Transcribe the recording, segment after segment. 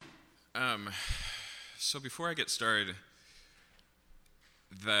Um, so before I get started,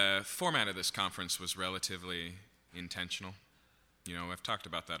 the format of this conference was relatively intentional. I've talked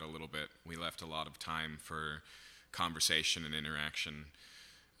about that a little bit. We left a lot of time for conversation and interaction.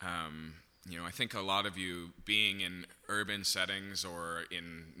 I think a lot of you being in urban settings or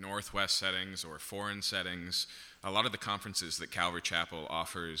in Northwest settings or foreign settings, a lot of the conferences that Calvary Chapel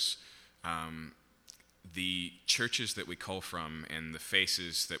offers, the churches that we cull from and the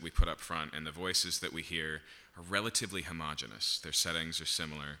faces that we put up front and the voices that we hear are relatively homogenous. Their settings are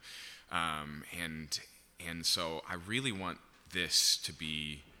similar. And so I really want this to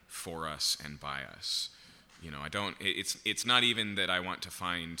be for us and by us. It's not even that I want to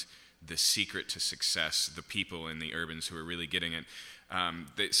find the secret to success, the people in the urbans who are really getting it.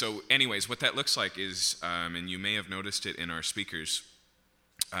 So anyways, what that looks like is, and you may have noticed it in our speakers,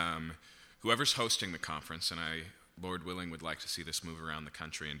 whoever's hosting the conference, and I, Lord willing, would like to see this move around the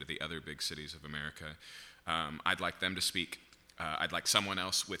country into the other big cities of America, I'd like them to speak. I'd like someone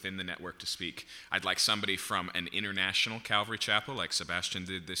else within the network to speak. I'd like somebody from an international Calvary Chapel, like Sebastian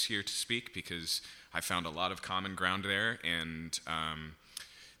did this year, to speak, because I found a lot of common ground there, and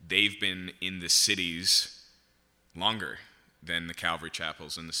they've been in the cities longer than the Calvary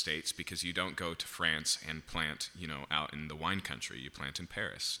Chapels in the States, because you don't go to France and plant, out in the wine country. You plant in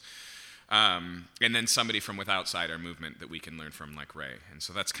Paris. And then somebody from outside our movement that we can learn from, like Ray. And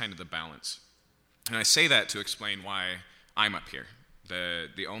so that's kind of the balance. And I say that to explain why I'm up here.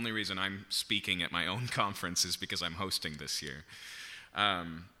 The only reason I'm speaking at my own conference is because I'm hosting this year.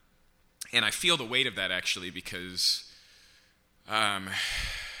 And I feel the weight of that, actually, because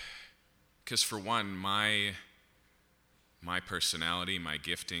for one, my personality, my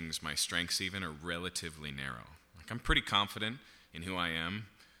giftings, my strengths even are relatively narrow. Like, I'm pretty confident in who I am,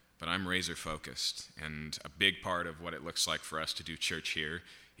 but I'm razor focused. And a big part of what it looks like for us to do church here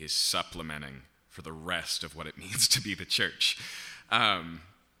is supplementing for the rest of what it means to be the church. But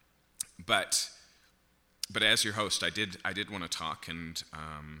as your host, I did want to talk, and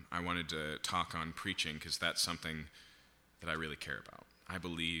I wanted to talk on preaching, because that's something that I really care about. I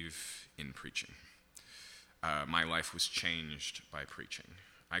believe in preaching. My life was changed by preaching.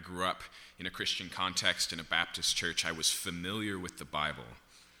 I grew up in a Christian context in a Baptist church. I was familiar with the Bible,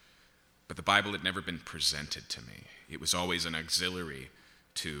 but the Bible had never been presented to me. It was always an auxiliary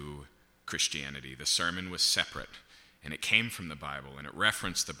to Christianity. The sermon was separate, and it came from the Bible, and it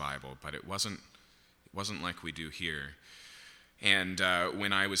referenced the Bible, but it wasn't like we do here. And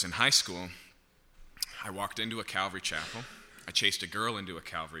when I was in high school, I walked into a Calvary Chapel. I chased a girl into a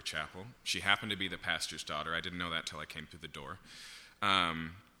Calvary Chapel. She happened to be the pastor's daughter. I didn't know that till I came through the door.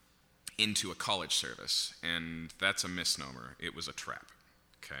 Into a college service, and that's a misnomer. It was a trap.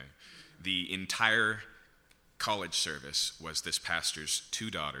 Okay, the entire college service was this pastor's two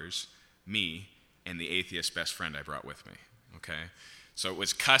daughters, me, and the atheist best friend I brought with me. Okay, so it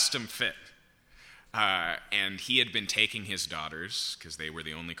was custom fit. And he had been taking his daughters, because they were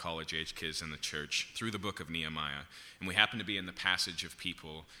the only college-age kids in the church, through the book of Nehemiah. And we happened to be in the passage of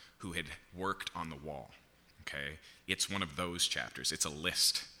people who had worked on the wall. Okay? It's one of those chapters. It's a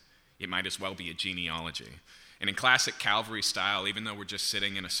list. It might as well be a genealogy. And in classic Calvary style, even though we're just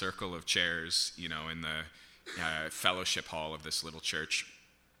sitting in a circle of chairs, in the fellowship hall of this little church,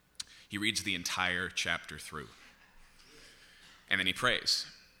 he reads the entire chapter through. And then he prays.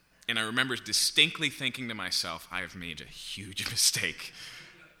 And I remember distinctly thinking to myself, I have made a huge mistake.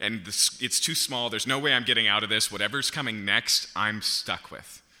 And it's too small. There's no way I'm getting out of this. Whatever's coming next, I'm stuck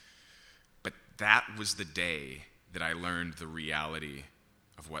with. But that was the day that I learned the reality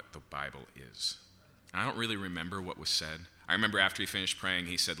of what the Bible is. I don't really remember what was said. I remember after he finished praying,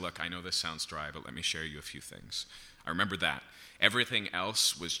 he said, look, I know this sounds dry, but let me share you a few things. I remember that. Everything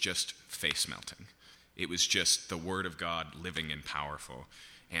else was just face melting. It was just the Word of God living and powerful.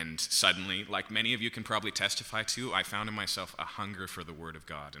 And suddenly, like many of you can probably testify to, I found in myself a hunger for the Word of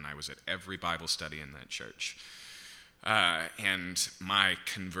God, and I was at every Bible study in that church. And my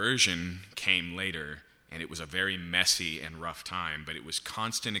conversion came later, and it was a very messy and rough time, but it was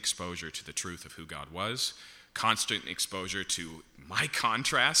constant exposure to the truth of who God was, constant exposure to my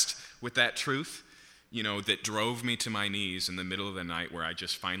contrast with that truth, that drove me to my knees in the middle of the night, where I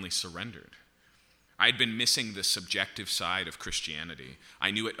just finally surrendered. I'd been missing the subjective side of Christianity.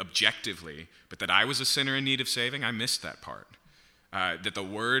 I knew it objectively, but that I was a sinner in need of saving, I missed that part. That the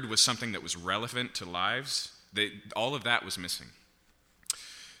Word was something that was relevant to lives, all of that was missing.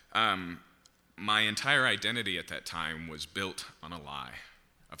 My entire identity at that time was built on a lie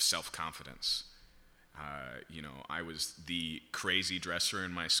of self-confidence. I was the crazy dresser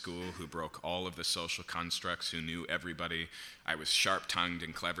in my school who broke all of the social constructs, who knew everybody. I was sharp-tongued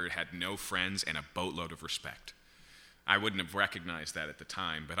and clever, had no friends, and a boatload of respect. I wouldn't have recognized that at the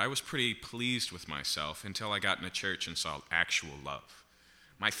time, but I was pretty pleased with myself until I got in a church and saw actual love.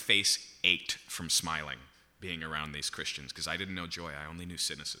 My face ached from smiling being around these Christians because I didn't know joy, I only knew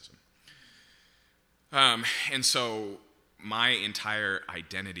cynicism. And so my entire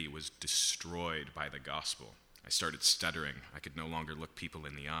identity was destroyed by the gospel. I started stuttering. I could no longer look people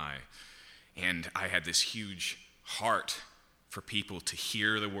in the eye. And I had this huge heart for people to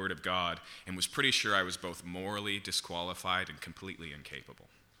hear the word of God and was pretty sure I was both morally disqualified and completely incapable.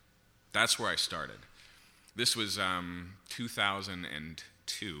 That's where I started. This was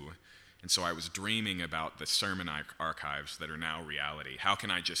 2002, and so I was dreaming about the sermon archives that are now reality. How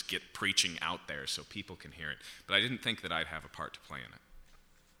can I just get preaching out there so people can hear it? But I didn't think that I'd have a part to play in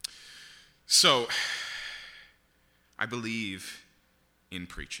it. So I believe in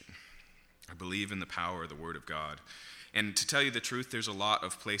preaching. I believe in the power of the Word of God. And to tell you the truth, there's a lot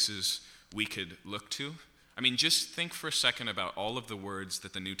of places we could look to. I mean, just think for a second about all of the words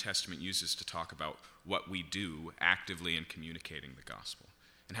that the New Testament uses to talk about what we do actively in communicating the gospel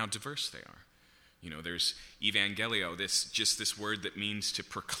and how diverse they are. You know, there's evangelio, this word that means to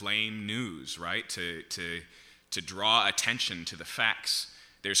proclaim news, right? To draw attention to the facts.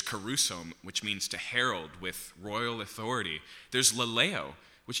 There's caruso, which means to herald with royal authority. There's laleo,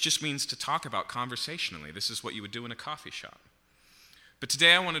 which just means to talk about conversationally. This is what you would do in a coffee shop. But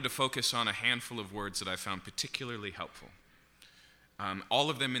today I wanted to focus on a handful of words that I found particularly helpful. All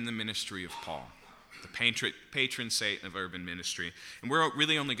of them in the ministry of Paul, the patron saint of urban ministry. And we're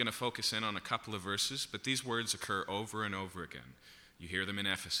really only going to focus in on a couple of verses, but these words occur over and over again. You hear them in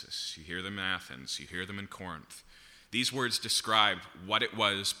Ephesus, you hear them in Athens, you hear them in Corinth. These words describe what it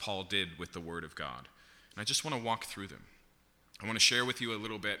was Paul did with the Word of God. And I just want to walk through them. I want to share with you a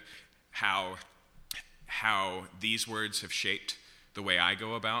little bit how these words have shaped the way I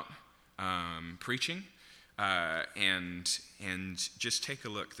go about preaching, and just take a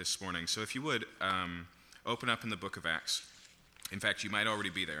look this morning. So if you would, open up in the book of Acts. In fact, you might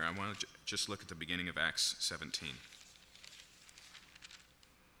already be there. I want to just look at the beginning of Acts 17.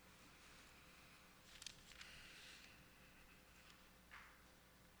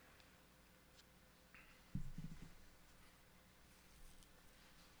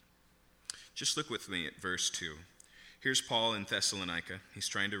 Just look with me at verse 2. Here's Paul in Thessalonica. He's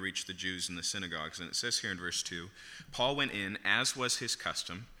trying to reach the Jews in the synagogues. And it says here in verse 2, Paul went in, as was his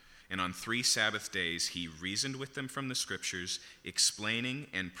custom, and on 3 Sabbath days he reasoned with them from the Scriptures, explaining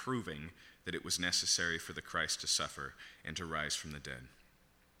and proving that it was necessary for the Christ to suffer and to rise from the dead.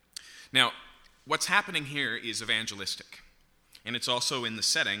 Now, what's happening here is evangelistic, and it's also in the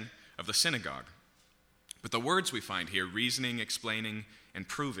setting of the synagogue. But the words we find here, reasoning, explaining, and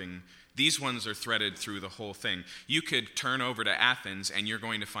proving, these ones are threaded through the whole thing. You could turn over to Athens and you're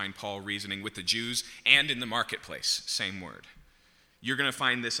going to find Paul reasoning with the Jews and in the marketplace, same word. You're going to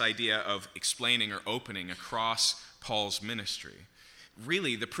find this idea of explaining or opening across Paul's ministry.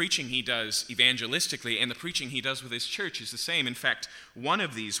 Really, the preaching he does evangelistically and the preaching he does with his church is the same. In fact, one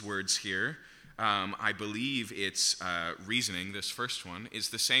of these words here, I believe it's reasoning, this first one, is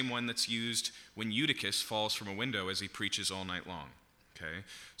the same one that's used when Eutychus falls from a window as he preaches all night long. Okay?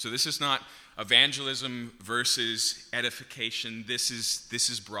 So this is not evangelism versus edification. This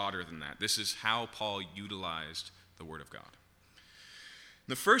is broader than that. This is how Paul utilized the Word of God.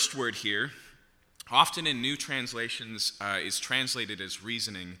 The first word here, often in new translations, is translated as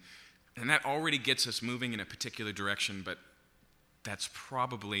reasoning, and that already gets us moving in a particular direction, but that's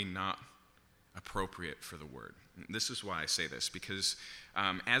probably not appropriate for the word. This is why I say this, because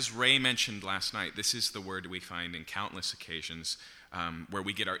as Ray mentioned last night, this is the word we find in countless occasions where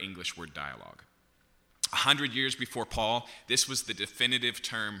we get our English word dialogue. 100 years before Paul, this was the definitive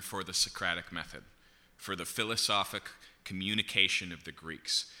term for the Socratic method, for the philosophic communication of the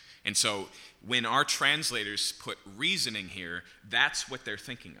Greeks. And so when our translators put reasoning here, that's what they're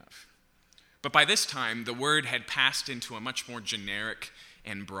thinking of. But by this time, the word had passed into a much more generic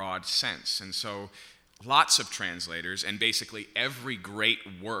and broad sense. And so lots of translators, and basically every great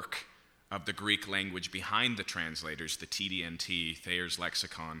work of the Greek language behind the translators, the TDNT, Thayer's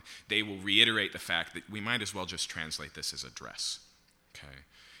Lexicon, they will reiterate the fact that we might as well just translate this as address. Okay?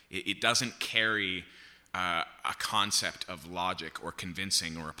 It doesn't carry a concept of logic or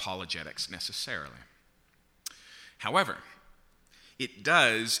convincing or apologetics necessarily. However, it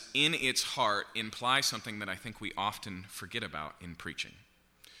does, in its heart, imply something that I think we often forget about in preaching.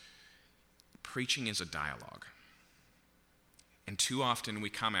 Preaching is a dialogue. And too often we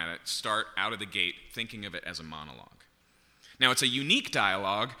come at it, start out of the gate thinking of it as a monologue. Now, it's a unique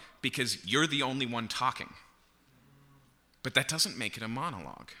dialogue because you're the only one talking. But that doesn't make it a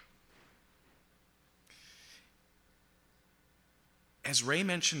monologue. As Ray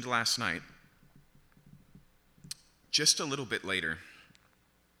mentioned last night, just a little bit later,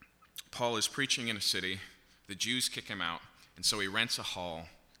 Paul is preaching in a city. The Jews kick him out, and so he rents a hall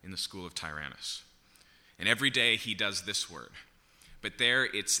in the school of Tyrannus. And every day he does this word. But there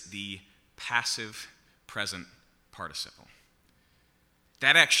it's the passive present participle.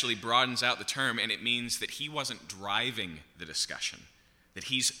 That actually broadens out the term, and it means that he wasn't driving the discussion, that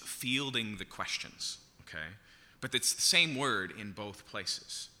he's fielding the questions, okay? But it's the same word in both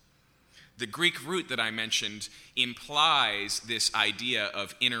places. The Greek root that I mentioned implies this idea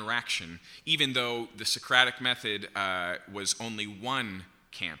of interaction, even though the Socratic method was only one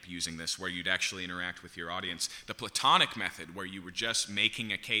camp using this, where you'd actually interact with your audience. The Platonic method, where you were just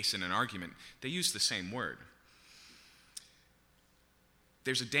making a case in an argument, they used the same word.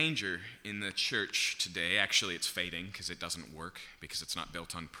 There's a danger in the church today. Actually, it's fading because it doesn't work, because it's not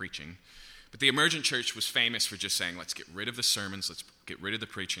built on preaching. But the emergent church was famous for just saying, let's get rid of the sermons, let's get rid of the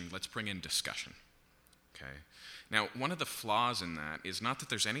preaching, let's bring in discussion. Okay? Now, one of the flaws in that is not that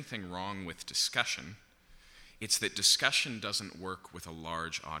there's anything wrong with discussion, it's that discussion doesn't work with a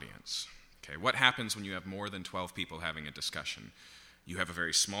large audience. Okay? What happens when you have more than 12 people having a discussion? You have a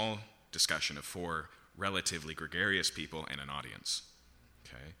very small discussion of 4 relatively gregarious people and an audience.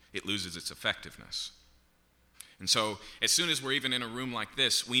 Okay? It loses its effectiveness. And so, as soon as we're even in a room like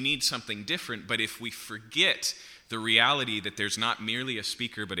this, we need something different. But if we forget the reality that there's not merely a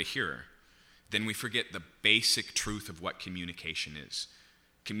speaker but a hearer, then we forget the basic truth of what communication is.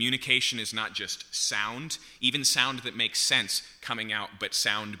 Communication is not just sound, even sound that makes sense coming out, but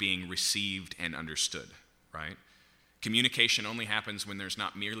sound being received and understood, right? Communication only happens when there's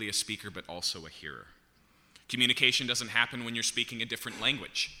not merely a speaker but also a hearer. Communication doesn't happen when you're speaking a different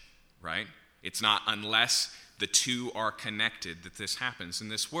language, right? It's not unless the two are connected that this happens.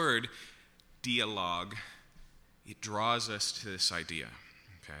 And this word, dialogue, it draws us to this idea,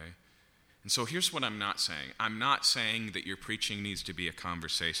 okay? And so here's what I'm not saying. I'm not saying that your preaching needs to be a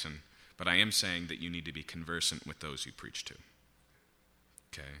conversation, but I am saying that you need to be conversant with those you preach to,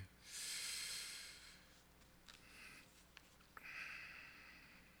 okay?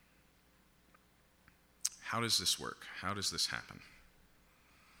 How does this work? How does this happen?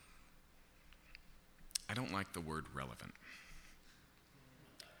 I don't like the word relevant.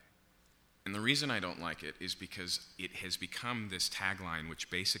 And the reason I don't like it is because it has become this tagline which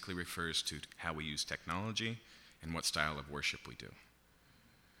basically refers to how we use technology and what style of worship we do.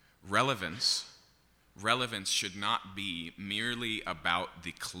 Relevance should not be merely about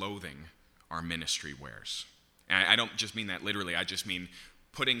the clothing our ministry wears. And I don't just mean that literally, I just mean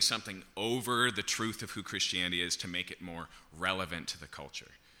putting something over the truth of who Christianity is to make it more relevant to the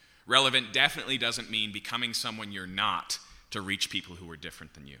culture. Relevant definitely doesn't mean becoming someone you're not to reach people who are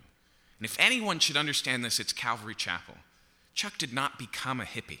different than you. And if anyone should understand this, it's Calvary Chapel. Chuck did not become a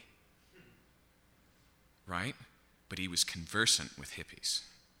hippie, right? But he was conversant with hippies.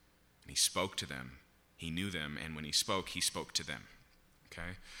 And he spoke to them, he knew them, and when he spoke to them,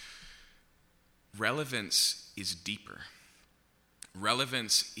 okay? Relevance is deeper.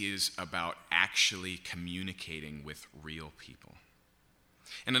 Relevance is about actually communicating with real people.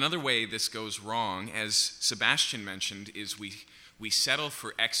 And another way this goes wrong, as Sebastian mentioned, is we settle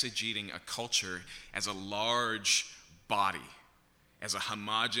for exegeting a culture as a large body, as a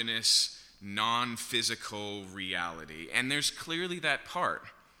homogeneous, non-physical reality. And there's clearly that part.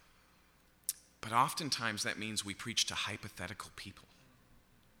 But oftentimes that means we preach to hypothetical people.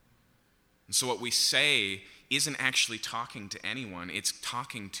 And so what we say isn't actually talking to anyone, it's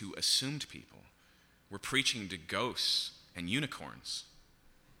talking to assumed people. We're preaching to ghosts and unicorns.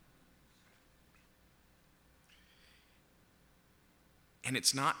 And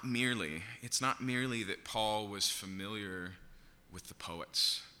it's not merely that Paul was familiar with the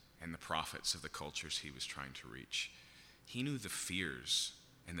poets and the prophets of the cultures he was trying to reach. He knew the fears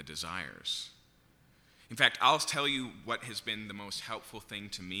and the desires. In fact, I'll tell you what has been the most helpful thing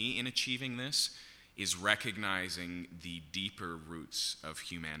to me in achieving this is recognizing the deeper roots of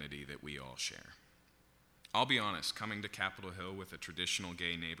humanity that we all share. I'll be honest, coming to Capitol Hill with a traditional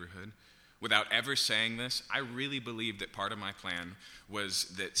gay neighborhood, without ever saying this, I really believe that part of my plan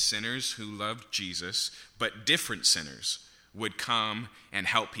was that sinners who loved Jesus, but different sinners, would come and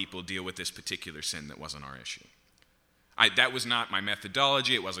help people deal with this particular sin that wasn't our issue. That was not my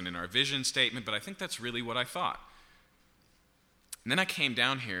methodology, it wasn't in our vision statement, but I think that's really what I thought. And then I came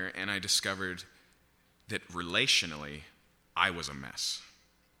down here and I discovered that relationally, I was a mess.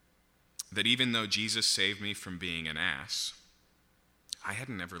 That even though Jesus saved me from being an ass, I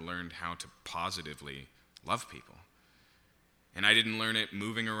hadn't ever learned how to positively love people. And I didn't learn it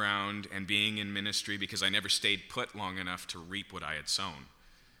moving around and being in ministry because I never stayed put long enough to reap what I had sown.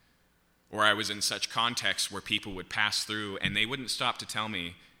 Or I was in such contexts where people would pass through and they wouldn't stop to tell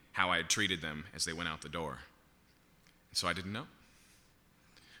me how I had treated them as they went out the door. And so I didn't know.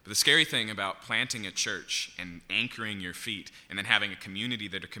 But the scary thing about planting a church and anchoring your feet and then having a community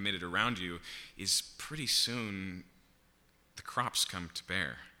that are committed around you is pretty soon the crops come to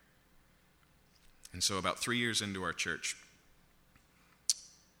bear. And so about 3 years into our church,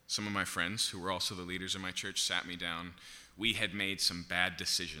 some of my friends, who were also the leaders in my church, sat me down. We had made some bad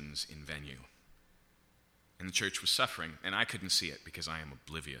decisions in venue. And the church was suffering, and I couldn't see it because I am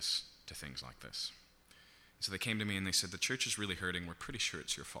oblivious to things like this. So they came to me and they said, the church is really hurting. We're pretty sure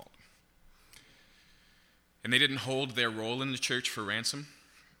it's your fault. And they didn't hold their role in the church for ransom.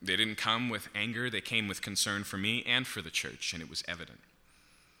 They didn't come with anger. They came with concern for me and for the church, and it was evident.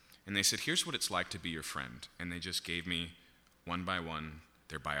 And they said, here's what it's like to be your friend. And they just gave me, one by one,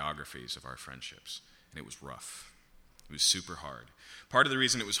 their biographies of our friendships. And it was rough. It was super hard. Part of the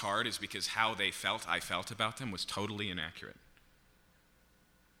reason it was hard is because how I felt about them was totally inaccurate.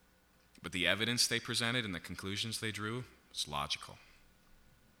 But the evidence they presented and the conclusions they drew was logical.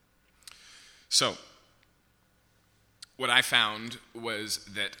 So, what I found was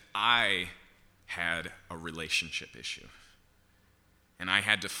that I had a relationship issue. And I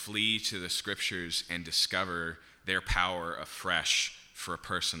had to flee to the scriptures and discover their power afresh for a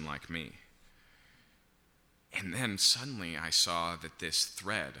person like me. And then suddenly I saw that this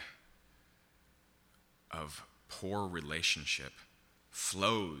thread of poor relationship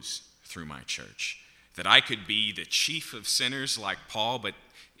flows through my church. That I could be the chief of sinners like Paul, but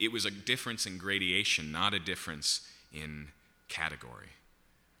it was a difference in gradation, not a difference in category.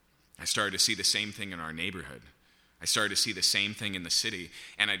 I started to see the same thing in our neighborhood. I started to see the same thing in the city,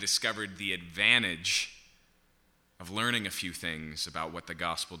 and I discovered the advantage of learning a few things about what the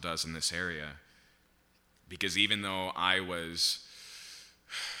gospel does in this area. Because even though I was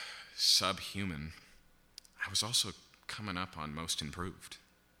subhuman, I was also coming up on most improved.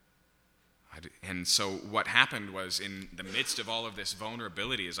 And so what happened was, in the midst of all of this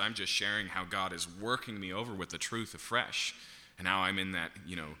vulnerability, is I'm just sharing how God is working me over with the truth afresh, and how I'm in that,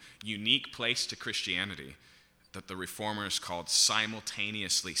 unique place to Christianity that the Reformers called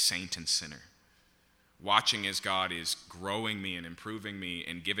simultaneously saint and sinner. Watching as God is growing me and improving me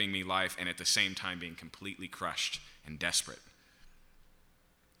and giving me life, and at the same time being completely crushed and desperate.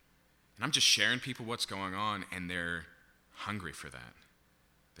 And I'm just sharing people what's going on, and they're hungry for that.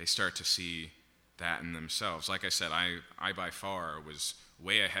 They start to see that in themselves. Like I said, I by far was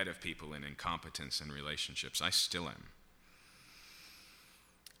way ahead of people in incompetence in relationships. I still am.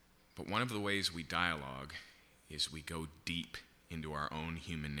 But one of the ways we dialogue is we go deep into our own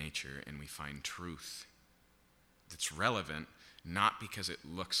human nature and we find truth that's relevant, not because it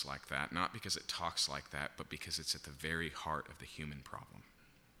looks like that, not because it talks like that, but because it's at the very heart of the human problem.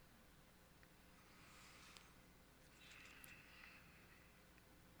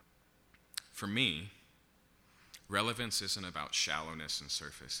 For me, relevance isn't about shallowness and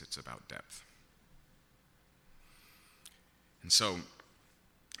surface, it's about depth. And so,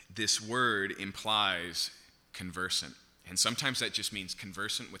 this word implies conversant. And sometimes that just means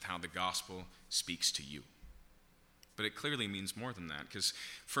conversant with how the gospel speaks to you. But it clearly means more than that, because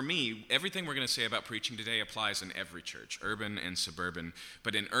for me, everything we're going to say about preaching today applies in every church, urban and suburban.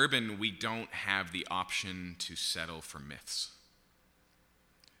 But in urban, we don't have the option to settle for myths.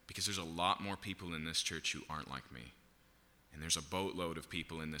 Because there's a lot more people in this church who aren't like me. And there's a boatload of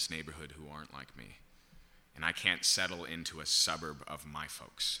people in this neighborhood who aren't like me. And I can't settle into a suburb of my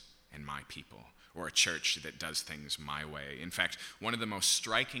folks and my people, or a church that does things my way. In fact, one of the most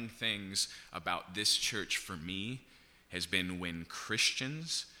striking things about this church for me has been when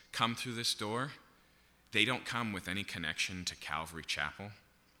Christians come through this door, they don't come with any connection to Calvary Chapel.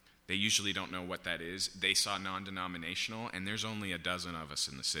 They usually don't know what that is. They saw non-denominational, and there's only a dozen of us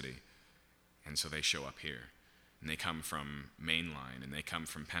in the city. And so they show up here. And they come from mainline, and they come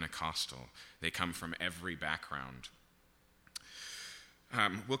from Pentecostal. They come from every background.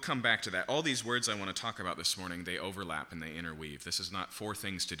 We'll come back to that. All these words I want to talk about this morning, they overlap and they interweave. This is not 4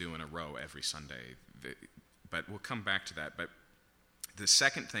 things to do in a row every Sunday. But we'll come back to that. But the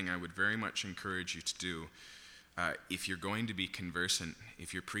second thing I would very much encourage you to do, if you're going to be conversant,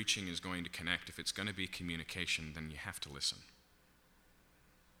 if your preaching is going to connect, if it's going to be communication, then you have to listen.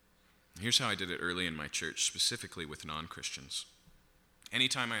 Here's how I did it early in my church, specifically with non-Christians.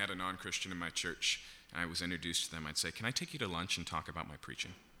 Anytime I had a non-Christian in my church, and I was introduced to them, I'd say, "Can I take you to lunch and talk about my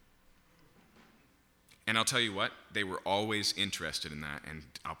preaching?" And I'll tell you what, they were always interested in that, and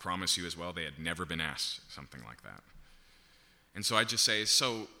I'll promise you as well, they had never been asked something like that. And so I just say,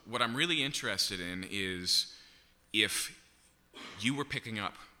 so what I'm really interested in is if you were picking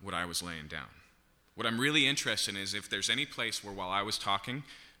up what I was laying down. What I'm really interested in is if there's any place where while I was talking,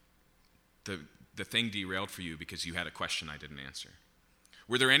 the thing derailed for you because you had a question I didn't answer.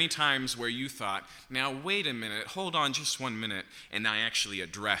 Were there any times where you thought, now wait a minute, hold on just 1 minute, and I actually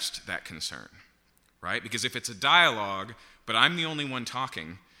addressed that concern, right? Because if it's a dialogue, but I'm the only one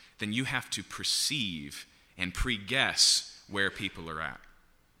talking, then you have to perceive and pre-guess where people are at.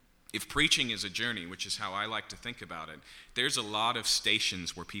 If preaching is a journey, which is how I like to think about it, there's a lot of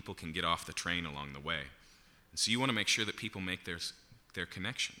stations where people can get off the train along the way. And so you want to make sure that people make their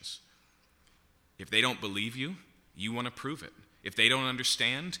connections. If they don't believe you, you want to prove it. If they don't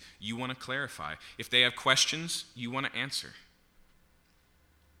understand, you want to clarify. If they have questions, you want to answer.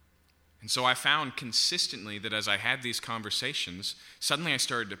 And so I found consistently that as I had these conversations, suddenly I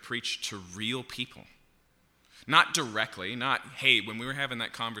started to preach to real people. Not directly, not, hey, when we were having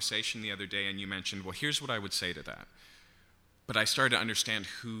that conversation the other day and you mentioned, well, here's what I would say to that. But I started to understand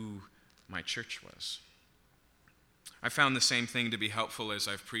who my church was. I found the same thing to be helpful as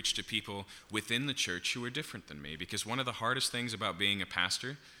I've preached to people within the church who are different than me, because one of the hardest things about being a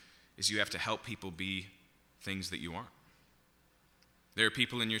pastor is you have to help people be things that you aren't. There are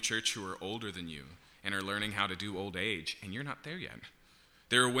people in your church who are older than you and are learning how to do old age, and you're not there yet.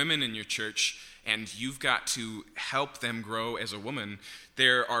 There are women in your church, and you've got to help them grow as a woman.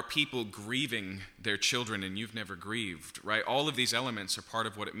 There are people grieving their children, and you've never grieved, right? All of these elements are part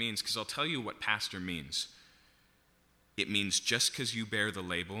of what it means, because I'll tell you what pastor means. It means just because you bear the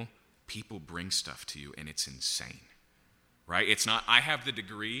label, people bring stuff to you, and it's insane, right? It's not, I have the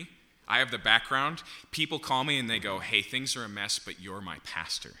degree, I have the background. People call me and they go, hey, things are a mess, but you're my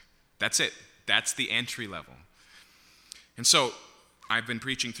pastor. That's it. That's the entry level. And so I've been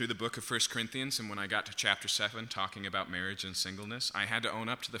preaching through the book of 1 Corinthians, and when I got to chapter 7, talking about marriage and singleness, I had to own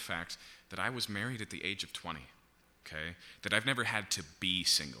up to the fact that I was married at the age of 20, okay? That I've never had to be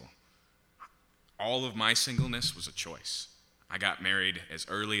single. All of my singleness was a choice. I got married as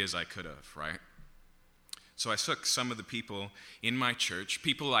early as I could have, right? So I took some of the people in my church,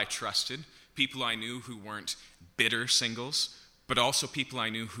 people I trusted, people I knew who weren't bitter singles, but also people I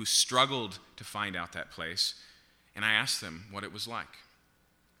knew who struggled to find out that place, and I asked them what it was like.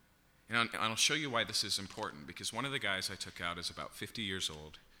 And I'll show you why this is important, because one of the guys I took out is about 50 years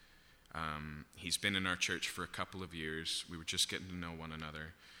old. He's been in our church for a couple of years. We were just getting to know one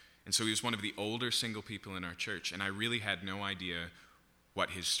another. And so he was one of the older single people in our church, and I really had no idea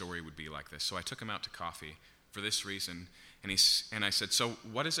what his story would be like this. So I took him out to coffee for this reason, and I said, so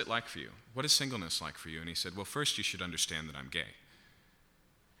what is it like for you? What is singleness like for you? And he said, well, first you should understand that I'm gay.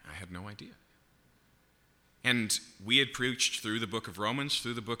 I had no idea. And we had preached through the book of Romans,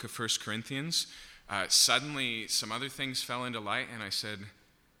 through the book of 1 Corinthians. Suddenly, some other things fell into light, and I said,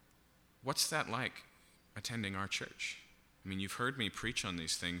 what's that like, attending our church? I mean, you've heard me preach on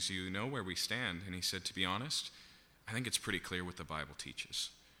these things. You know where we stand. And he said, to be honest, I think it's pretty clear what the Bible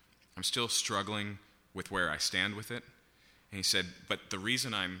teaches. I'm still struggling with where I stand with it. And he said, but the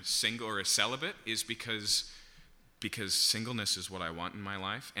reason I'm single or a celibate is because singleness is what I want in my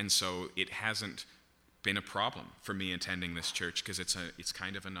life. And so it hasn't been a problem for me attending this church because it's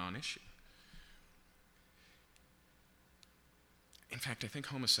kind of a non-issue. In fact, I think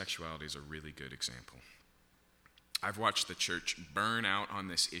homosexuality is a really good example. I've watched the church burn out on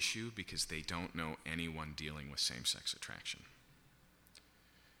this issue because they don't know anyone dealing with same-sex attraction.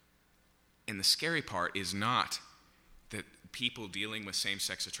 And the scary part is not that people dealing with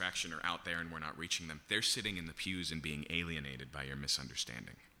same-sex attraction are out there and we're not reaching them. They're sitting in the pews and being alienated by your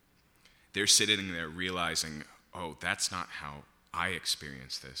misunderstanding. They're sitting there realizing, oh, that's not how I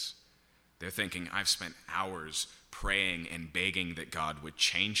experience this. They're thinking, I've spent hours praying and begging that God would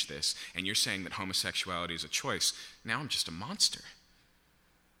change this, and you're saying that homosexuality is a choice. Now I'm just a monster,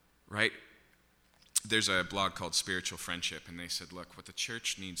 right? There's a blog called Spiritual Friendship, and they said, look, what the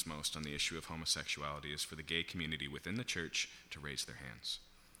church needs most on the issue of homosexuality is for the gay community within the church to raise their hands.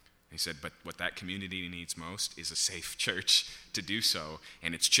 They said, but what that community needs most is a safe church to do so,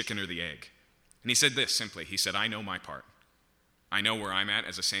 and it's chicken or the egg. And he said this simply, he said, I know my part. I know where I'm at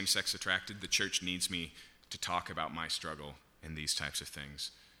as a same-sex attracted. The church needs me to talk about my struggle and these types of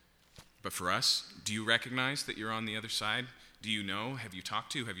things. But for us, do you recognize that you're on the other side? Do you know? Have you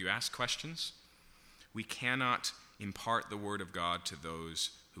talked to? Have you asked questions? We cannot impart the word of God to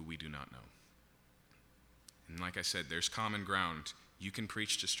those who we do not know. And like I said, there's common ground. You can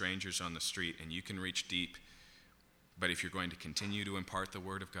preach to strangers on the street, and you can reach deep. But if you're going to continue to impart the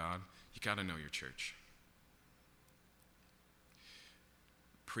word of God, you got to know your church.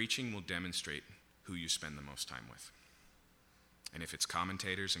 Preaching will demonstrate who you spend the most time with. And if it's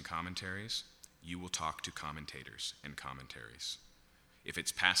commentators and commentaries, you will talk to commentators and commentaries. If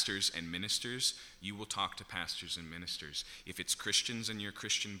it's pastors and ministers, you will talk to pastors and ministers. If it's Christians in your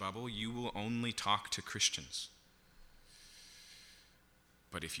Christian bubble, you will only talk to Christians.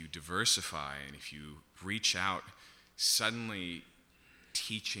 But if you diversify and if you reach out, suddenly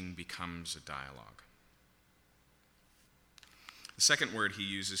teaching becomes a dialogue. The second word he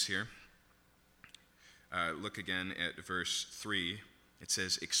uses here, look again at verse 3. It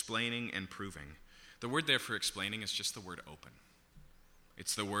says explaining and proving. The word there for explaining is just the word open.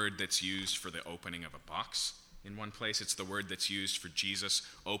 It's the word that's used for the opening of a box in one place. It's the word that's used for Jesus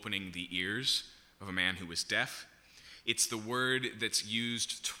opening the ears of a man who was deaf. It's the word that's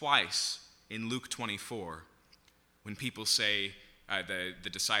used twice in Luke 24 when people say, the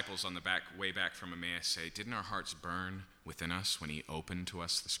disciples on the way back from Emmaus say, didn't our hearts burn within us when he opened to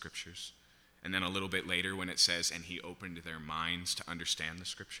us the scriptures? And then a little bit later when it says, and he opened their minds to understand the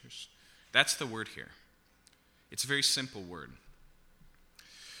scriptures. That's the word here. It's a very simple word.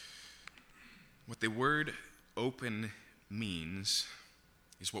 What the word open means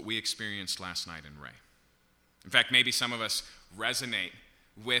is what we experienced last night in Ray. In fact, maybe some of us resonate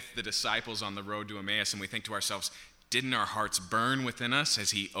with the disciples on the road to Emmaus, and we think to ourselves, didn't our hearts burn within us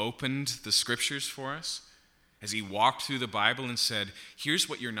as he opened the scriptures for us? As he walked through the Bible and said, here's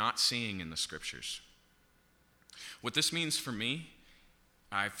what you're not seeing in the scriptures. What this means for me,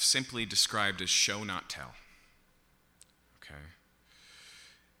 I've simply described as show, not tell. Okay?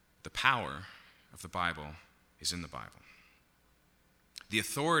 The power of the Bible is in the Bible. The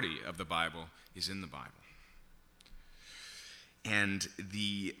authority of the Bible is in the Bible. And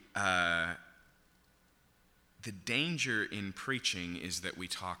the danger in preaching is that we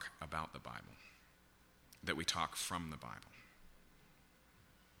talk about the Bible, that we talk from the Bible.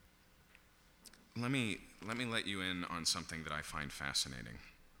 Let me let you in on something that I find fascinating.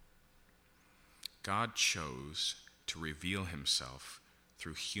 God chose to reveal himself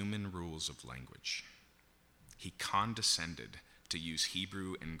through human rules of language. He condescended to use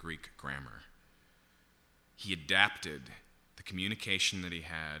Hebrew and Greek grammar. He adapted the communication that he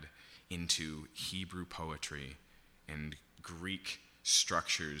had into Hebrew poetry and Greek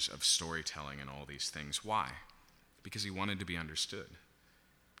structures of storytelling and all these things. Why? Because he wanted to be understood.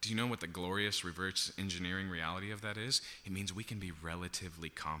 Do you know what the glorious reverse engineering reality of that is? It means we can be relatively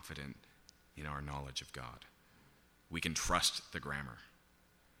confident in our knowledge of God. We can trust the grammar.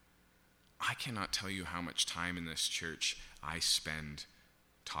 I cannot tell you how much time in this church I spend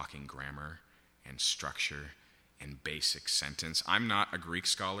talking grammar and structure and basic sentence. I'm not a Greek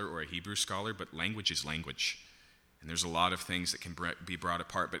scholar or a Hebrew scholar, but language is language. And there's a lot of things that can be brought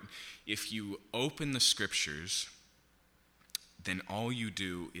apart. But if you open the scriptures, then all you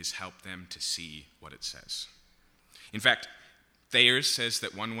do is help them to see what it says. In fact, Thayer's says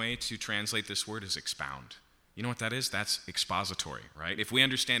that one way to translate this word is expound. You know what that is? That's expository, right? If we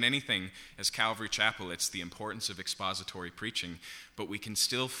understand anything as Calvary Chapel, it's the importance of expository preaching, but we can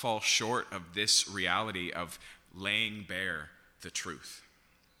still fall short of this reality of laying bare the truth.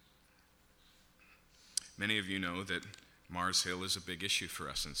 Many of you know that Mars Hill is a big issue for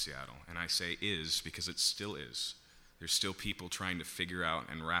us in Seattle, and I say is because it still is. There's still people trying to figure out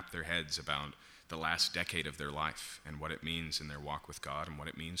and wrap their heads about the last decade of their life and what it means in their walk with God and what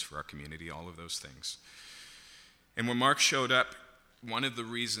it means for our community, all of those things. And when Mark showed up, one of the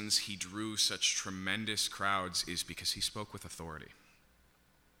reasons he drew such tremendous crowds is because he spoke with authority.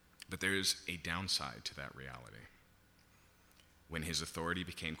 But there's a downside to that reality. When his authority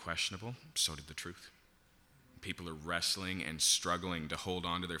became questionable, so did the truth. People are wrestling and struggling to hold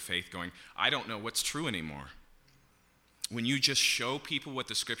on to their faith, going, I don't know what's true anymore. When you just show people what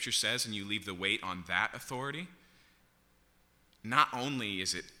the scripture says and you leave the weight on that authority, not only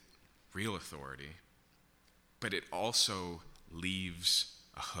is it real authority, but it also leaves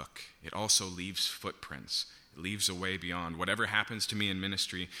a hook. It also leaves footprints. It leaves a way beyond. Whatever happens to me in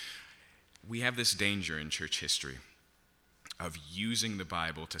ministry, we have this danger in church history of using the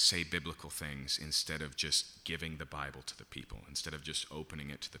Bible to say biblical things instead of just giving the Bible to the people, instead of just opening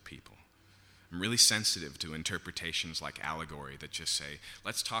it to the people. I'm really sensitive to interpretations like allegory that just say,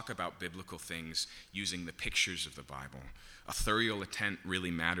 let's talk about biblical things using the pictures of the Bible. Authorial intent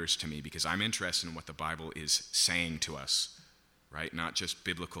really matters to me because I'm interested in what the Bible is saying to us, right? Not just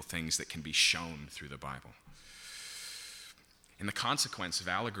biblical things that can be shown through the Bible. And the consequence of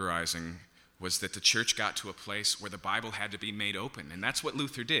allegorizing was that the church got to a place where the Bible had to be made open. And that's what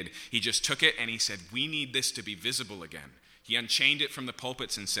Luther did. He just took it and he said, we need this to be visible again. He unchained it from the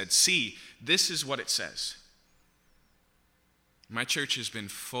pulpits and said, see, this is what it says. My church has been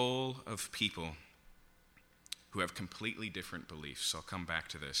full of people who have completely different beliefs. I'll come back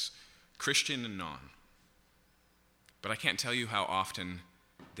to this. Christian and non. But I can't tell you how often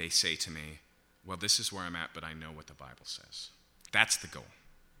they say to me, well, this is where I'm at, but I know what the Bible says. That's the goal.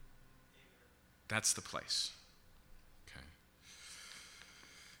 That's the place. Okay.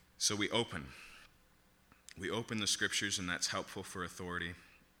 So we open. We open the scriptures, and that's helpful for authority.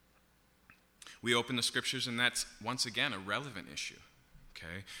 We open the scriptures, and that's, once again, a relevant issue.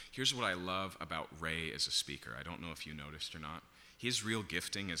 Okay? Here's what I love about Ray as a speaker. I don't know if you noticed or not. His real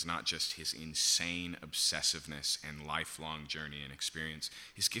gifting is not just his insane obsessiveness and lifelong journey and experience.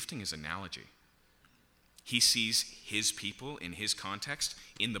 His gifting is analogy. He sees his people in his context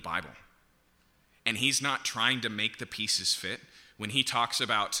in the Bible. And he's not trying to make the pieces fit. When he talks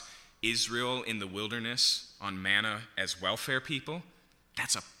about Israel in the wilderness on manna as welfare people,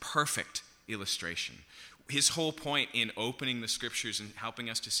 that's a perfect illustration. His whole point in opening the scriptures and helping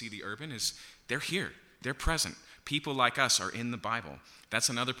us to see the urban is they're here, they're present. People like us are in the Bible. That's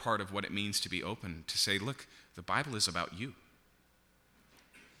another part of what it means to be open, to say, look, the Bible is about you.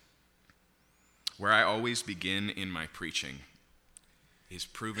 Where I always begin in my preaching is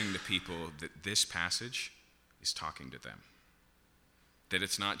proving to people that this passage is talking to them. That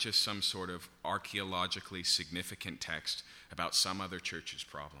it's not just some sort of archaeologically significant text about some other church's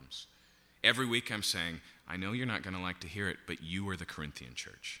problems. Every week I'm saying, I know you're not going to like to hear it, but you are the Corinthian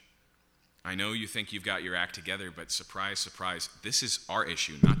church. I know you think you've got your act together, but surprise, surprise, this is our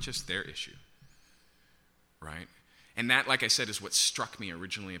issue, not just their issue. Right? And that, like I said, is what struck me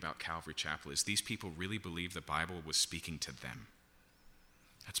originally about Calvary Chapel, is these people really believe the Bible was speaking to them.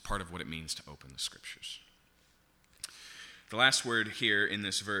 That's part of what it means to open the scriptures. The last word here in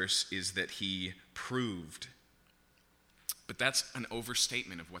this verse is that he proved. But that's an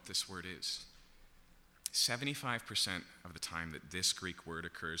overstatement of what this word is. 75% of the time that this Greek word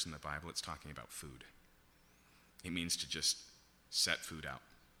occurs in the Bible, it's talking about food. It means to just set food out.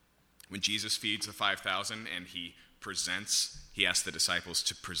 When Jesus feeds the 5,000 and he asks the disciples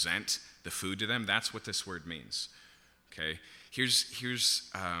to present the food to them, that's what this word means. Okay? Here's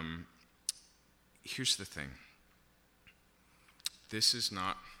the thing. This is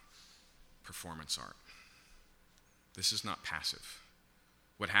not performance art. This is not passive.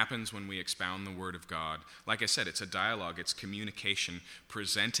 What happens when we expound the Word of God, like I said, it's a dialogue, it's communication.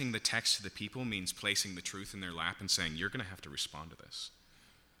 Presenting the text to the people means placing the truth in their lap and saying, you're going to have to respond to this.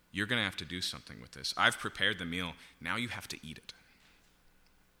 You're going to have to do something with this. I've prepared the meal, now you have to eat it.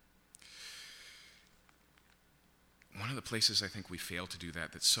 One of the places I think we fail to do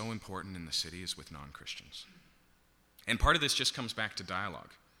that that's so important in the city is with non-Christians. And part of this just comes back to dialogue.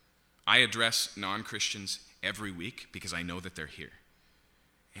 I address non-Christians every week because I know that they're here.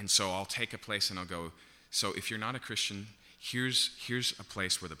 And so I'll take a place and I'll go, so if you're not a Christian, here's a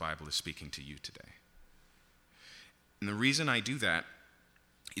place where the Bible is speaking to you today. And the reason I do that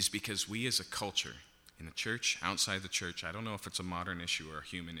is because we as a culture, in the church, outside the church, I don't know if it's a modern issue or a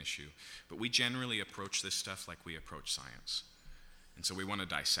human issue, but we generally approach this stuff like we approach science. And so we want to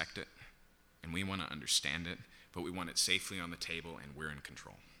dissect it, and we want to understand it, but we want it safely on the table, and we're in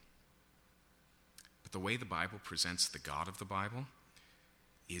control. But the way the Bible presents the God of the Bible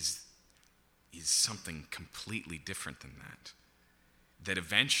is something completely different than that. That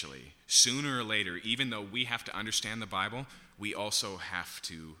eventually, sooner or later, even though we have to understand the Bible, we also have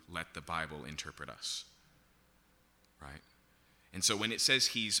to let the Bible interpret us. Right? And so when it says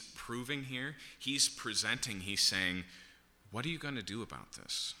he's proving here, he's presenting, he's saying, what are you going to do about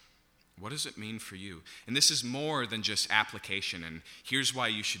this? What does it mean for you? And this is more than just application, and here's why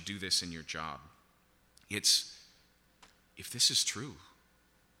you should do this in your job. It's, if this is true,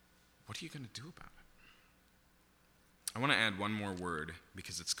 what are you going to do about it? I want to add one more word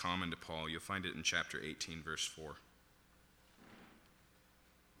because it's common to Paul. You'll find it in chapter 18, verse 4.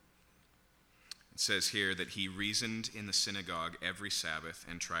 It says here that he reasoned in the synagogue every Sabbath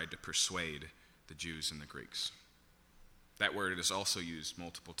and tried to persuade the Jews and the Greeks. That word is also used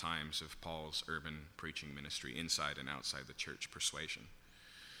multiple times of Paul's urban preaching ministry, inside and outside the church, persuasion.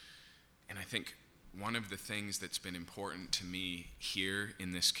 And I think one of the things that's been important to me here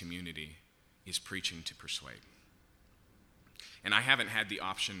in this community is preaching to persuade. And I haven't had the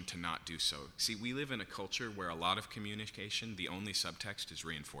option to not do so. See, we live in a culture where a lot of communication, the only subtext is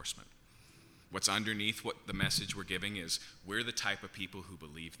reinforcement. What's underneath what the message we're giving is, we're the type of people who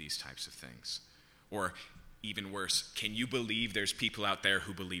believe these types of things. Or, even worse, can you believe there's people out there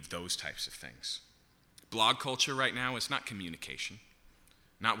who believe those types of things? Blog culture right now is not communication,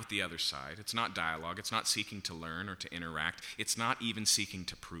 not with the other side. It's not dialogue. It's not seeking to learn or to interact. It's not even seeking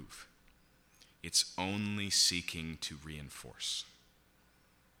to prove. It's only seeking to reinforce.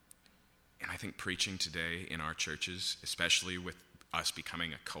 And I think preaching today in our churches, especially with us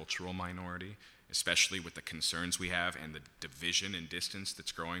becoming a cultural minority, especially with the concerns we have and the division and distance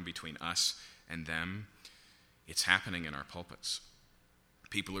that's growing between us and them, it's happening in our pulpits.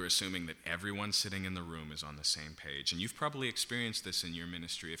 People are assuming that everyone sitting in the room is on the same page. And you've probably experienced this in your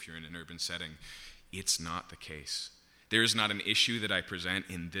ministry if you're in an urban setting. It's not the case. There is not an issue that I present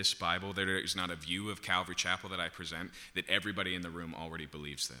in this Bible, there is not a view of Calvary Chapel that I present that everybody in the room already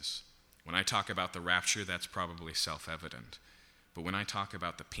believes this. When I talk about the rapture, that's probably self-evident. But when I talk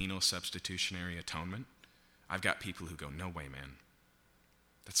about the penal substitutionary atonement, I've got people who go, no way, man.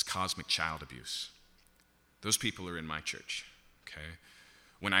 That's cosmic child abuse. Those people are in my church, okay?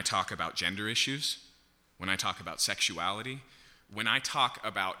 When I talk about gender issues, when I talk about sexuality, when I talk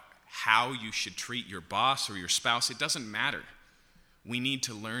about how you should treat your boss or your spouse, it doesn't matter. We need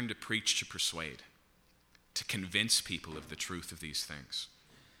to learn to preach to persuade, to convince people of the truth of these things.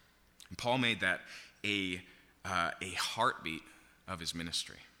 And Paul made that a heartbeat of his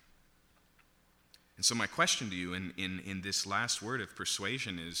ministry. And so my question to you in this last word of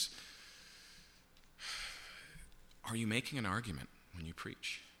persuasion is, are you making an argument when you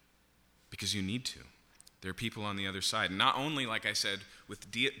preach? Because you need to. There are people on the other side. And not only, like I said, with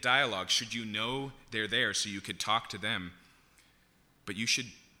dialogue, should you know they're there so you could talk to them, but you should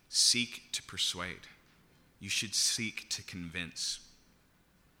seek to persuade. You should seek to convince.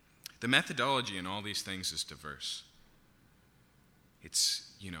 The methodology in all these things is diverse.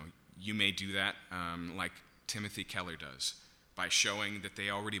 It's, you may do that like Timothy Keller does, by showing that they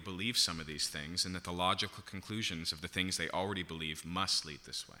already believe some of these things and that the logical conclusions of the things they already believe must lead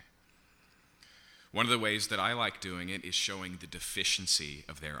this way. One of the ways that I like doing it is showing the deficiency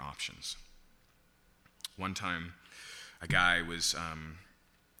of their options. One time, a guy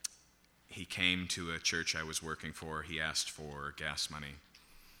he came to a church I was working for. He asked for gas money.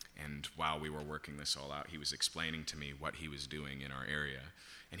 And while we were working this all out, he was explaining to me what he was doing in our area.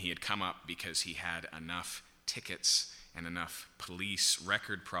 And he had come up because he had enough tickets and enough police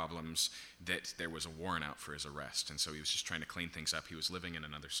record problems that there was a warrant out for his arrest. And so he was just trying to clean things up. He was living in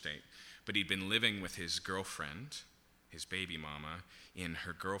another state. But he'd been living with his girlfriend, his baby mama, in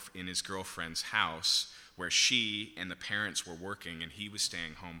his girlfriend's house, where she and the parents were working, and he was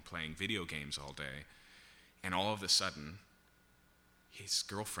staying home playing video games all day. And all of a sudden, his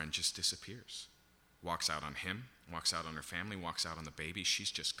girlfriend just disappears. Walks out on him, walks out on her family, walks out on the baby.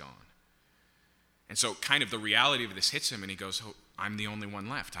 She's just gone. And so kind of the reality of this hits him, and he goes, oh, I'm the only one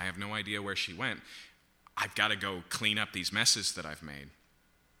left. I have no idea where she went. I've got to go clean up these messes that I've made.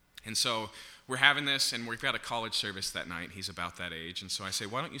 And so we're having this, and we've got a college service that night. He's about that age. And so I say,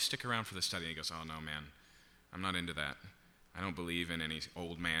 why don't you stick around for the study? And he goes, oh, no, man, I'm not into that. I don't believe in any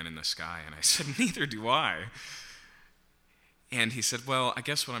old man in the sky. And I said, neither do I. And he said, well, I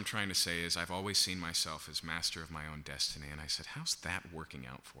guess what I'm trying to say is I've always seen myself as master of my own destiny. And I said, how's that working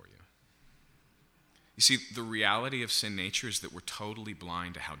out for you? You see, the reality of sin nature is that we're totally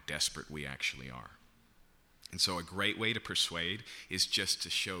blind to how desperate we actually are. And so a great way to persuade is just to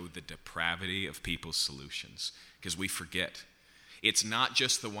show the depravity of people's solutions, because we forget. It's not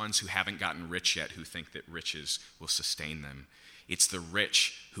just the ones who haven't gotten rich yet who think that riches will sustain them. It's the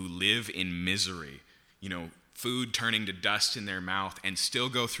rich who live in misery, food turning to dust in their mouth, and still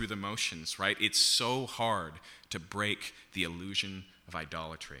go through the motions, right? It's so hard to break the illusion of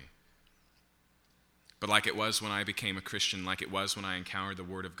idolatry. But like it was when I became a Christian, like it was when I encountered the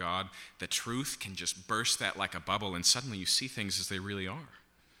Word of God, the truth can just burst that like a bubble, and suddenly you see things as they really are.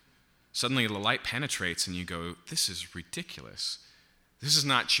 Suddenly the light penetrates and you go, this is ridiculous. This is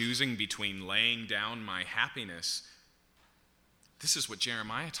not choosing between laying down my happiness. This is what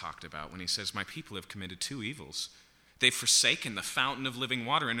Jeremiah talked about when he says, my people have committed two evils. They've forsaken the fountain of living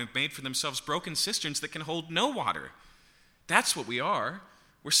water and have made for themselves broken cisterns that can hold no water. That's what we are.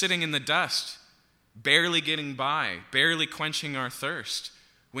 We're sitting in the dust, barely getting by, barely quenching our thirst,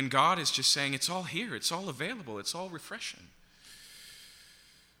 when God is just saying, it's all here, it's all available, it's all refreshing.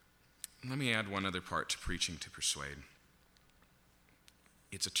 Let me add one other part to preaching to persuade.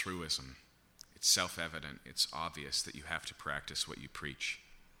 It's a truism. It's self-evident. It's obvious that you have to practice what you preach.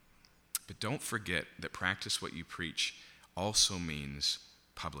 But don't forget that practice what you preach also means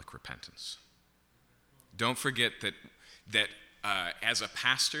public repentance. Don't forget that as a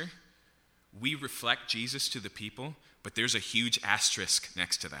pastor, we reflect Jesus to the people, but there's a huge asterisk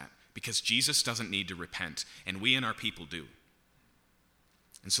next to that. because Jesus doesn't need to repent, and we and our people do.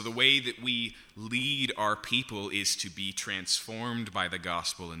 And so the way that we lead our people is to be transformed by the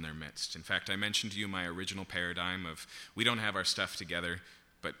gospel in their midst. In fact, I mentioned to you my original paradigm of we don't have our stuff together,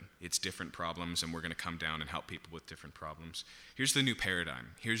 but it's different problems, and we're going to come down and help people with different problems. Here's the new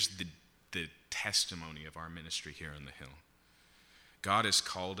paradigm. Here's the testimony of our ministry here on the Hill. God has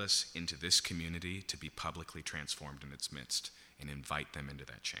called us into this community to be publicly transformed in its midst and invite them into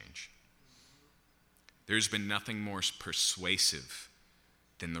that change. There's been nothing more persuasive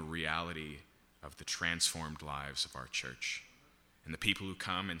than the reality of the transformed lives of our church. And the people who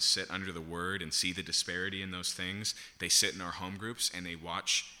come and sit under the word and see the disparity in those things, they sit in our home groups and they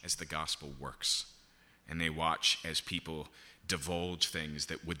watch as the gospel works. And they watch as people divulge things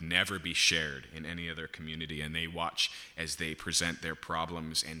that would never be shared in any other community. And they watch as they present their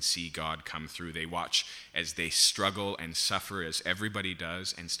problems and see God come through. They watch as they struggle and suffer as everybody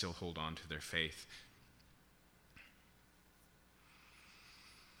does and still hold on to their faith.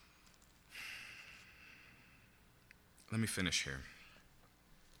 Let me finish here.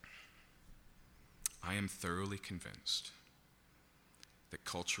 I am thoroughly convinced that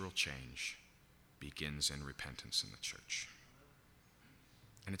cultural change begins in repentance in the church.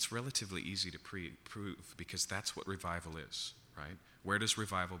 And it's relatively easy to prove because that's what revival is, right? Where does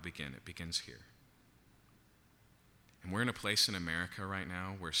revival begin? It begins here. And we're in a place in America right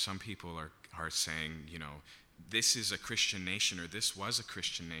now where some people are saying, this is a Christian nation, or this was a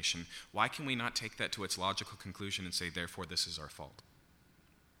Christian nation. Why can we not take that to its logical conclusion and say, therefore, this is our fault?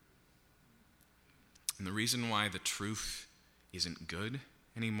 And the reason why the truth isn't good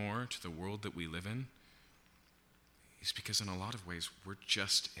anymore to the world that we live in is because in a lot of ways, we're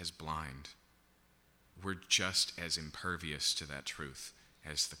just as blind. We're just as impervious to that truth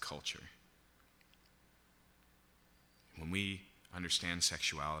as the culture. When we understand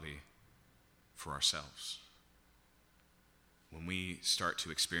sexuality for ourselves, when we start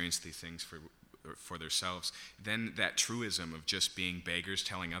to experience these things for themselves, then that truism of just being beggars,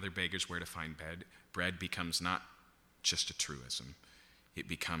 telling other beggars where to find bread becomes not just a truism. It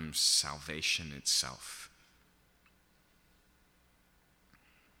becomes salvation itself.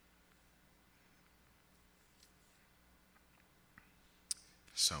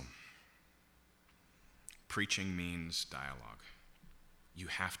 So, preaching means dialogue. You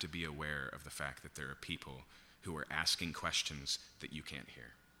have to be aware of the fact that there are people who are asking questions that you can't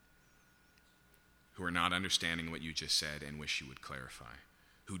hear, who are not understanding what you just said and wish you would clarify,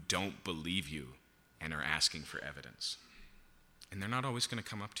 who don't believe you and are asking for evidence. And they're not always going to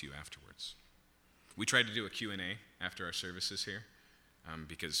come up to you afterwards. We tried to do a Q&A after our services here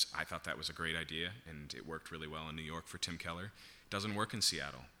because I thought that was a great idea, and it worked really well in New York for Tim Keller. It doesn't work in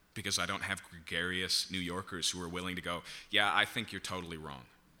Seattle because I don't have gregarious New Yorkers who are willing to go, yeah, I think you're totally wrong.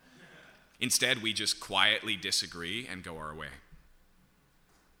 Instead, we just quietly disagree and go our way.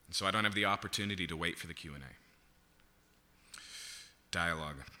 And so I don't have the opportunity to wait for the Q&A.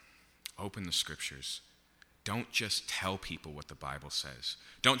 Dialogue. Open the scriptures. Don't just tell people what the Bible says.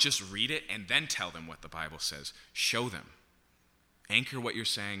 Don't just read it and then tell them what the Bible says. Show them. Anchor what you're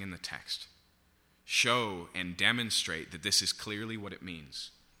saying in the text. Show and demonstrate that this is clearly what it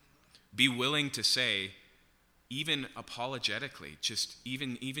means. Be willing to say, even apologetically,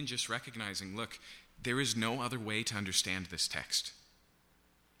 even just recognizing, look, there is no other way to understand this text.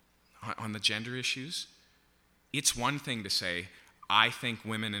 On the gender issues, it's one thing to say, I think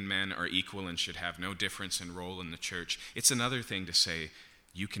women and men are equal and should have no difference in role in the church. It's another thing to say,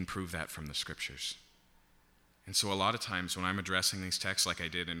 you can prove that from the scriptures. And so a lot of times when I'm addressing these texts, like I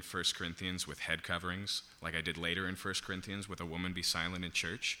did in 1 Corinthians with head coverings, like I did later in 1 Corinthians with a woman be silent in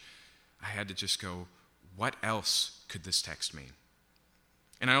church, I had to just go, what else could this text mean?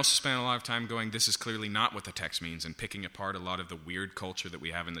 And I also spent a lot of time going, this is clearly not what the text means, and picking apart a lot of the weird culture that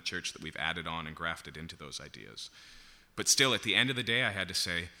we have in the church that we've added on and grafted into those ideas. But still, at the end of the day, I had to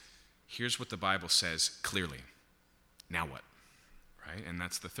say, here's what the Bible says clearly. Now what? Right? And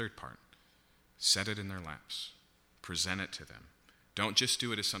that's the third part. Set it in their laps. Present it to them. Don't just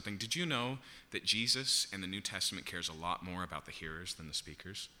do it as something. Did you know that Jesus in the New Testament cares a lot more about the hearers than the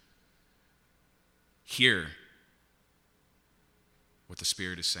speakers? Hear what the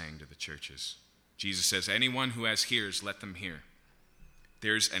Spirit is saying to the churches. Jesus says, anyone who has ears, let them hear.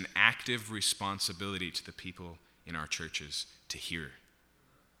 There's an active responsibility to the people in our churches to hear,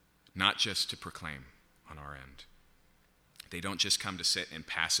 not just to proclaim on our end. They don't just come to sit and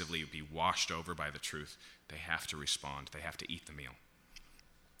passively be washed over by the truth. They have to respond. They have to eat the meal.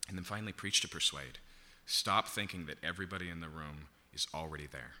 And then finally, preach to persuade. Stop thinking that everybody in the room is already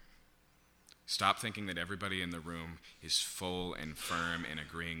there. Stop thinking that everybody in the room is full and firm and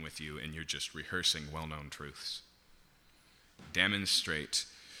agreeing with you and you're just rehearsing well-known truths. Demonstrate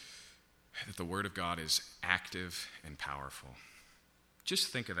that the Word of God is active and powerful. Just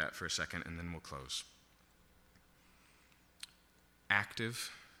think of that for a second and then we'll close. Active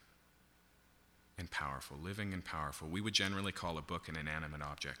and powerful, living and powerful. We would generally call a book an inanimate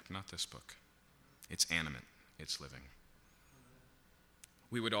object, not this book. It's animate, it's living.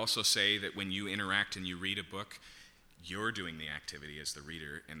 We would also say that when you interact and you read a book, you're doing the activity as the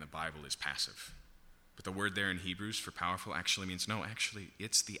reader and the Bible is passive. But the word there in Hebrews for powerful actually means, no, actually,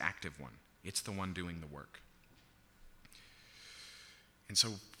 it's the active one. It's the one doing the work. And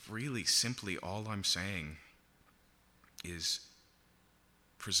so really, simply, all I'm saying is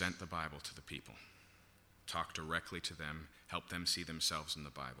present the Bible to the people. Talk directly to them. Help them see themselves in the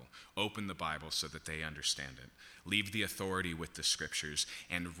Bible. Open the Bible so that they understand it. Leave the authority with the Scriptures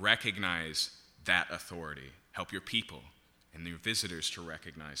and recognize that authority. Help your people and your visitors to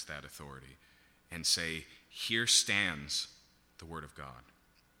recognize that authority and say, here stands the Word of God.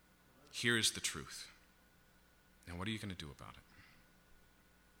 Here is the truth. Now, what are you going to do about it?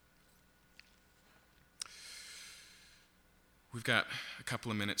 We've got a couple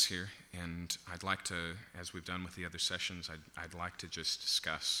of minutes here, and I'd like to, as we've done with the other sessions, I'd like to just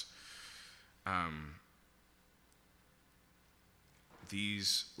discuss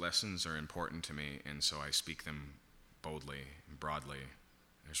these lessons are important to me, and so I speak them boldly and broadly.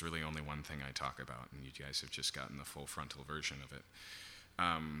 There's really only one thing I talk about, and you guys have just gotten the full frontal version of it.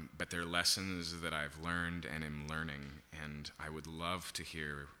 But they're lessons that I've learned and am learning, and I would love to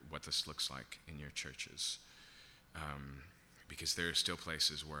hear what this looks like in your churches. Because there are still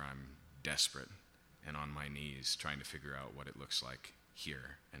places where I'm desperate and on my knees trying to figure out what it looks like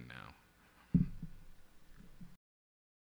here and now.